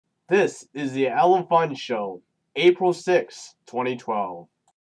This is the Elephant Show, April 6th, 2012.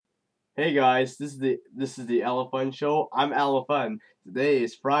 Hey guys, this is the Elephant Show. I'm Elephant. Today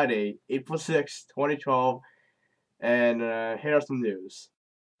is Friday, April 6th, 2012, and here are some news.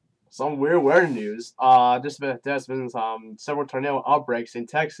 Some weird weather news. There's been some several tornado outbreaks in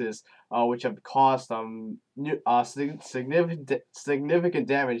Texas, which have caused significant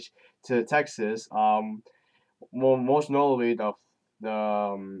damage to Texas. Most notably the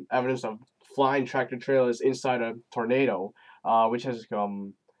evidence of flying tractor trailers inside a tornado, which has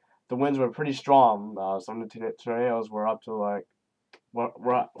the winds were pretty strong. Some of the tornadoes were up to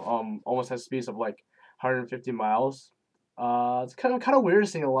almost at speeds of like 150 miles. It's kind of weird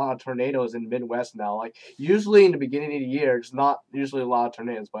seeing a lot of tornadoes in the Midwest now. Like usually in the beginning of the year, it's not usually a lot of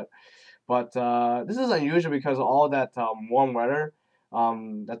tornadoes, but this is unusual because of all that warm weather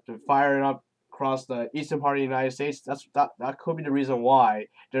that's been firing up across the eastern part of the United States. That could be the reason why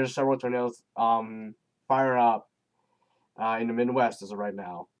there's several tornadoes firing up in the Midwest as of right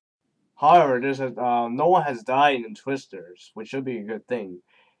now. However, no one has died in twisters, which should be a good thing.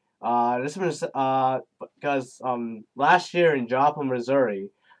 This has been because last year in Joplin, Missouri,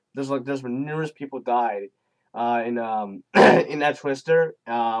 there's been numerous people died in in that twister.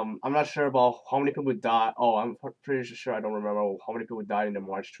 I'm not sure about how many people died. Oh, I'm pretty sure I don't remember how many people died in the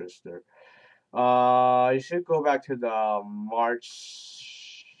March twister. You should go back to the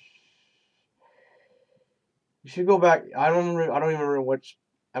March. You should go back. I don't even remember what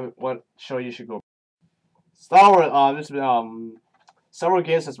show you should go. Star Wars. Several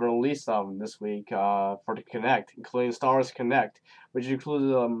games has been released this week for the Kinect, including Star Wars Kinect, which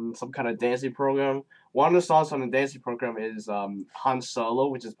includes some kind of dancing program. One of the songs on the dancing program is Han Solo,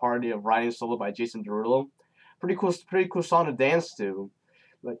 which is part of Riding Solo by Jason Derulo. Pretty cool song to dance to.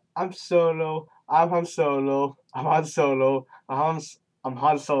 Like I'm Solo, I'm Han Solo, I'm Han Solo, I'm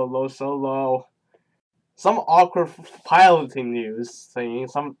Han Solo, Solo. Some awkward piloting news thing.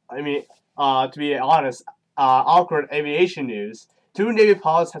 To be honest, awkward aviation news. Two Navy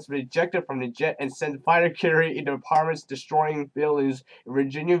pilots have been ejected from the jet and sent fighter carrier into apartments, destroying buildings in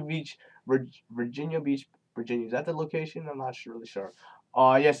Virginia Beach. Virginia Beach, Virginia. Is that the location? I'm not really sure.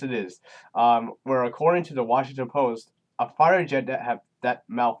 Yes, it is. Where according to the Washington Post, a fighter jet that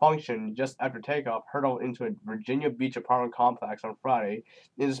malfunctioned just after takeoff hurtled into a Virginia Beach apartment complex on Friday.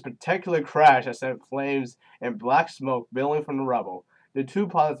 In this particular crash that sent flames and black smoke billowing from the rubble. The two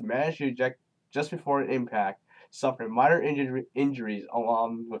pilots managed to eject just before impact, suffering minor injuries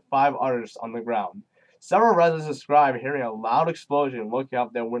along with 5 others on the ground. Several residents described hearing a loud explosion and looking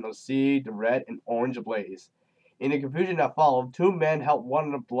out their windows to see the red and orange blaze. In the confusion that followed, two men helped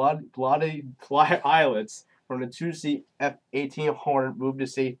one of the bloody pilots from the two-seat F-18 Hornet move to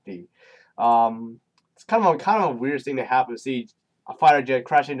safety. It's kind of a weird thing to happen to see a fighter jet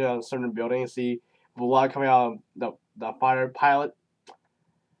crash into a certain building and see blood coming out of the fighter pilot.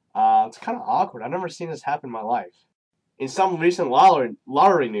 It's kind of awkward. I've never seen this happen in my life. In some recent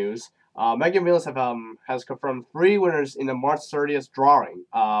lottery news, Mega Millions has confirmed 3 winners in the March 30th drawing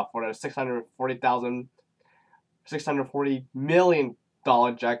for the $640 million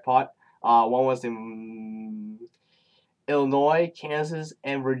jackpot. One was in Illinois, Kansas,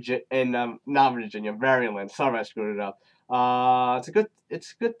 and not Virginia, Maryland. Sorry, I screwed it up. It's a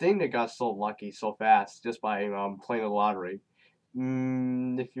good thing they got so lucky so fast just by playing the lottery.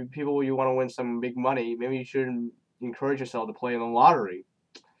 If you want to win some big money, maybe you should encourage yourself to play in the lottery.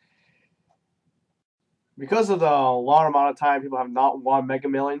 Because of the long amount of time people have not won Mega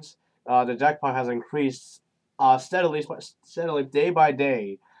Millions, the jackpot has increased steadily day by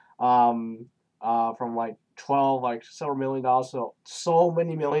day, from like 12, like several $1 million, so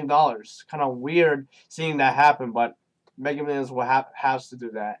many $1 million. Kind of weird seeing that happen, but Mega Millions will has to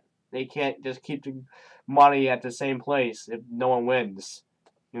do that. They can't just keep the money at the same place if no one wins.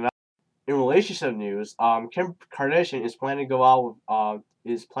 You know. In relationship news, Kim Kardashian is planning to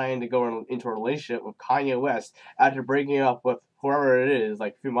go into a relationship with Kanye West after breaking up with whoever it is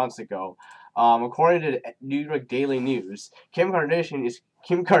like a few months ago. According to the New York Daily News, Kim Kardashian is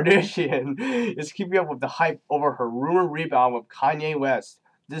keeping up with the hype over her rumored rebound with Kanye West.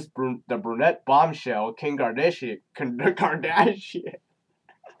 The brunette bombshell, Kim Kardashian.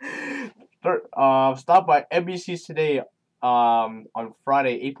 Stopped by NBC Today on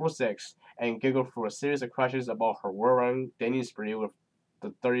Friday, April 6th, and giggled for a series of questions about her whirlwind dating spree with the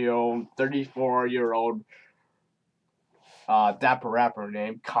 34-year-old dapper rapper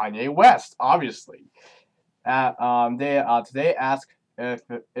named Kanye West. Obviously, they today asked if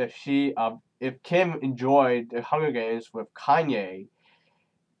Kim enjoyed the Hunger Games with Kanye.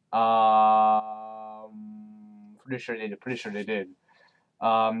 Pretty sure they did.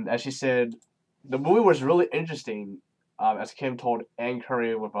 As she said, the movie was really interesting. As Kim told Ann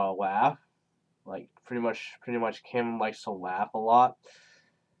Curry with a laugh, like pretty much Kim likes to laugh a lot.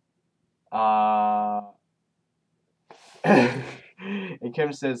 And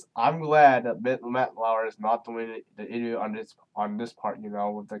Kim says, "I'm glad that Matt Lauer is not doing the interview on this part,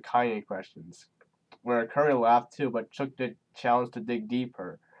 with the Kanye questions." Where Curry laughed too, but took the challenge to dig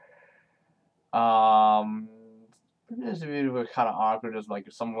deeper. Um, this video was kind of awkward, just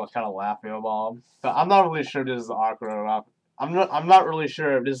like someone was kind of laughing about. But I'm not really sure this is awkward or not. I'm not really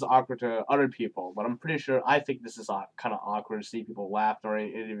sure if this is awkward to other people, but I'm pretty sure I think this is kind of awkward to see people laugh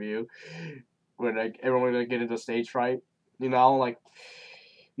during an interview, where like everyone gonna get into stage fright. Like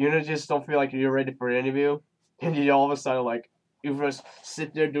just don't feel like you're ready for an interview, and you all of a sudden like you just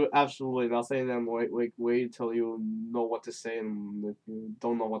sit there do absolutely nothing, and wait until you know what to say, and if you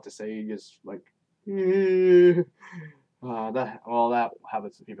don't know what to say, you just like that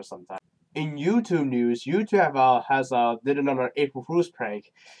happens to people sometimes. In YouTube news, YouTube has did another April Fool's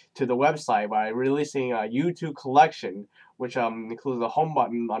prank to the website by releasing a YouTube collection, which includes a home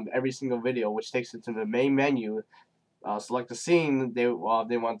button on every single video, which takes it to the main menu. Select the scene they want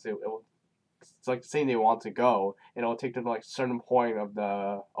to. It will select the scene they want to go, and it will take them to like a certain point of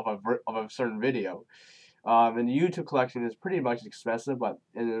a certain video. And the YouTube collection is pretty much expensive, but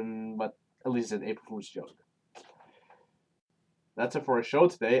at least it's an April Fool's joke. That's it for our show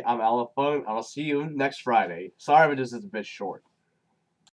today. I'm Fung. I'll see you next Friday. Sorry if this is a bit short.